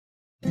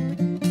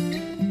Here's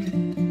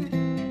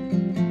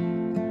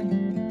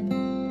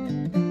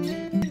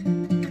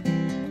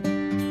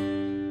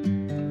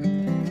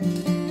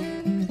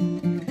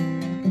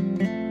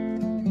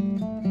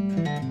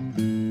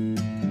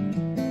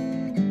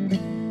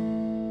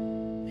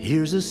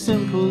a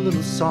simple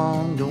little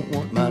song, don't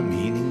want my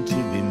meaning to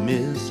be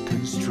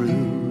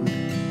misconstrued.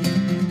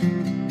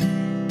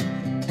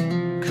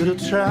 Could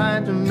have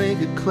tried to make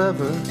it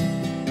clever,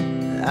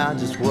 I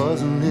just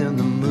wasn't in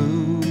the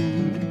mood.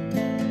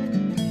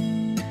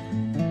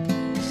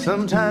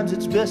 Sometimes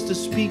it's best to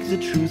speak the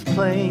truth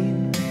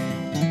plain,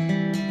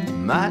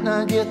 might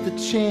not get the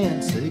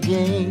chance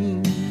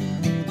again.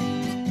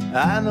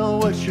 I know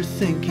what you're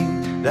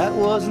thinking, that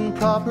wasn't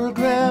proper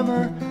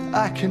grammar,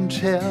 I can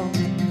tell.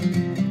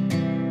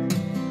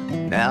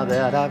 Now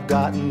that I've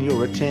gotten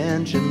your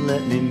attention,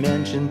 let me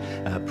mention,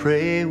 I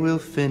pray we'll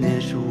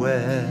finish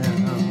well.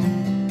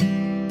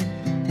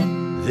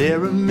 There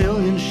are a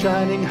million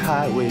shining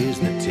highways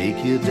that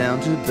take you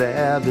down to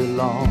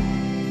Babylon.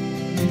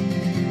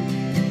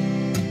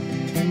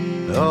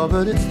 Oh,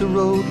 but it's the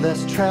road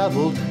less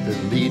traveled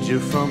that leads you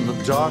from the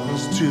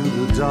darkness to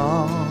the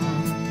dawn.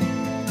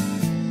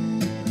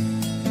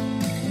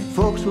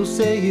 Folks will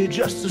say you're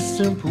just a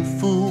simple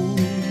fool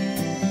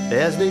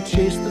as they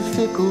chase the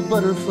fickle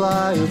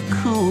butterfly of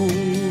cool.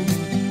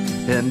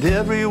 And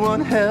everyone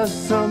has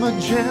some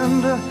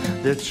agenda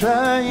they're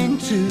trying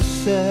to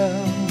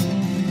sell.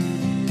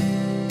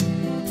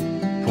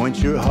 Point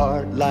your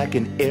heart like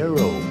an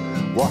arrow,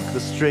 walk the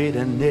straight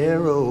and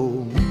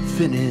narrow,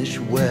 finish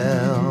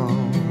well.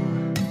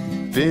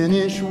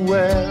 Finish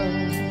well.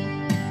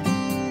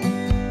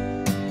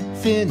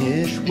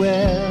 Finish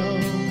well.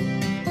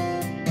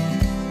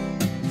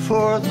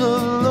 For the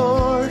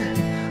Lord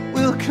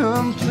will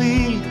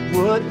complete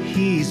what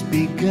He's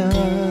begun.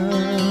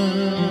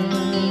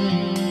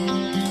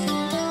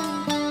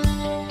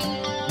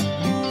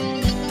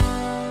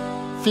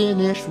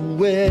 Finish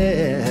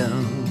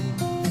well.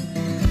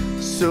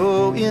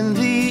 So in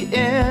the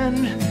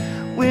end,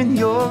 when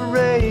your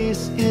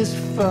race is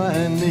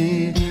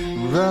finally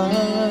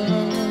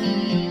run,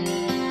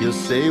 you'll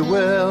say,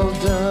 well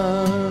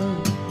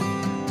done,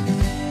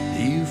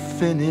 you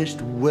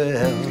finished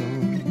well.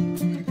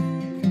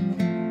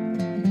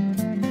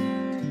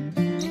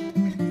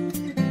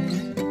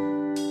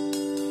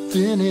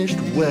 Finished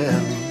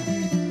well.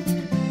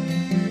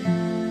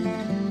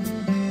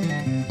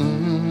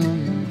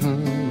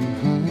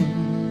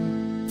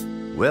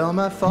 Well,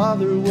 my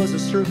father was a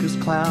circus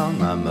clown,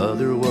 my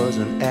mother was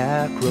an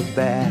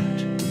acrobat.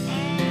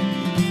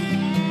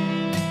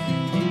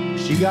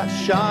 She got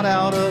shot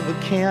out of a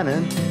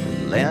cannon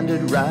and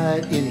landed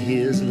right in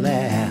his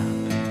lap.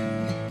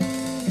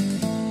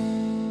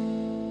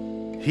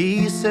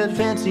 He said,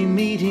 fancy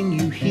meeting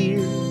you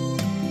here.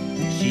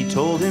 She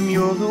told him,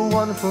 you're the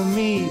one for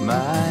me,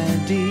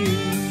 my dear.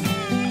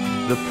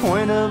 The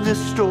point of this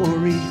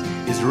story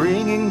is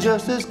ringing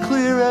just as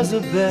clear as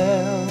a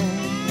bell.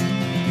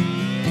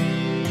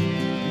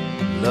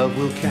 Love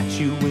will catch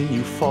you when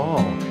you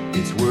fall.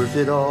 It's worth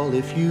it all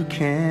if you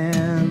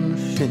can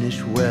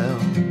finish well.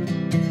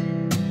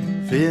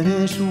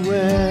 Finish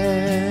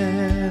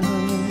well.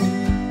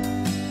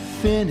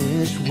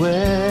 Finish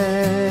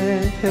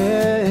well.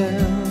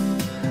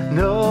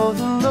 Know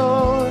the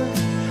Lord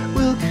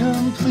will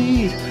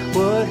complete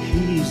what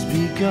He's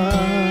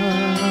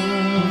begun.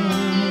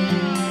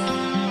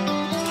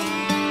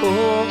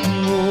 Oh,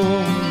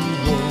 oh,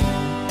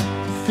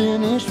 oh.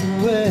 Finish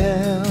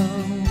well.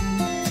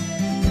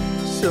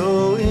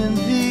 So in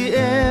the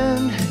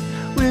end,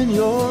 when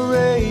your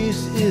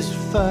race is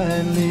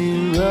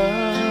finally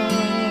run,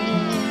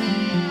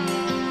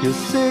 you'll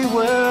say,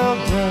 well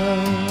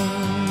done,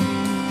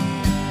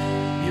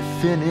 you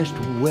finished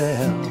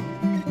well.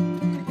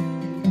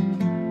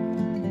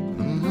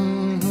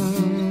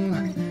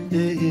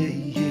 Yeah, yeah, yeah.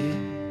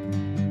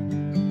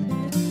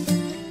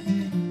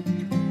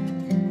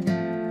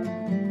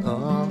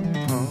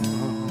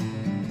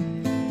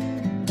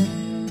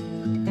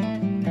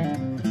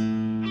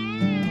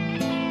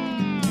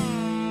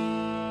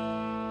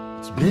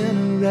 Been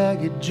a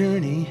ragged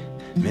journey,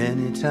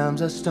 many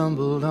times I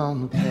stumbled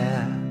on the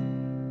path.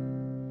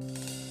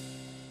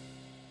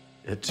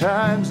 At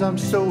times I'm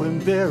so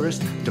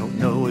embarrassed, don't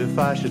know if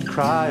I should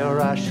cry or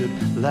I should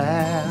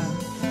laugh.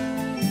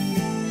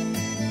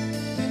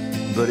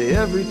 But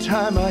every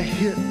time I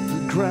hit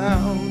the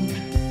ground,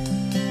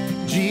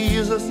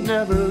 Jesus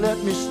never let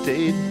me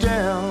stay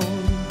down.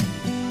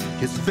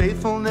 His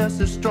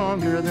faithfulness is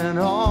stronger than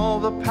all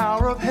the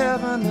power of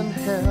heaven and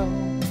hell.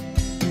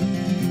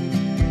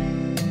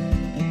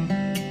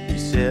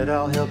 Said,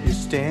 I'll help you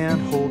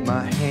stand, hold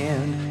my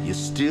hand, you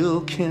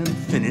still can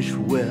finish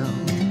well.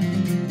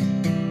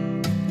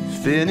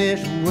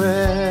 Finish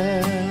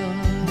well.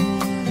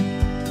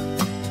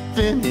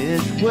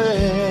 Finish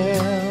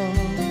well.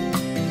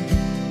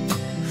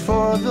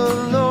 For the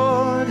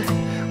Lord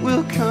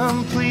will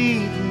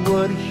complete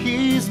what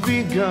He's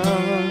begun.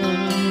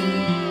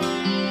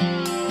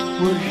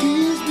 What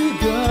He's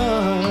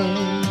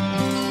begun.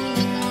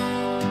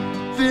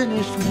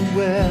 Finish well.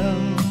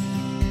 well.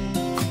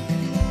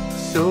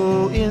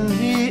 So in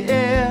the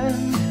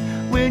end,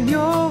 when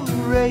your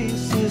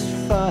race is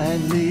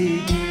finally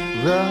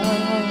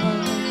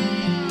run,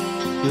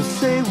 you'll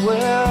say,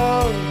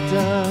 well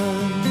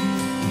done.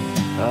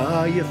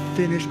 Ah, you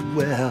finished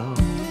well.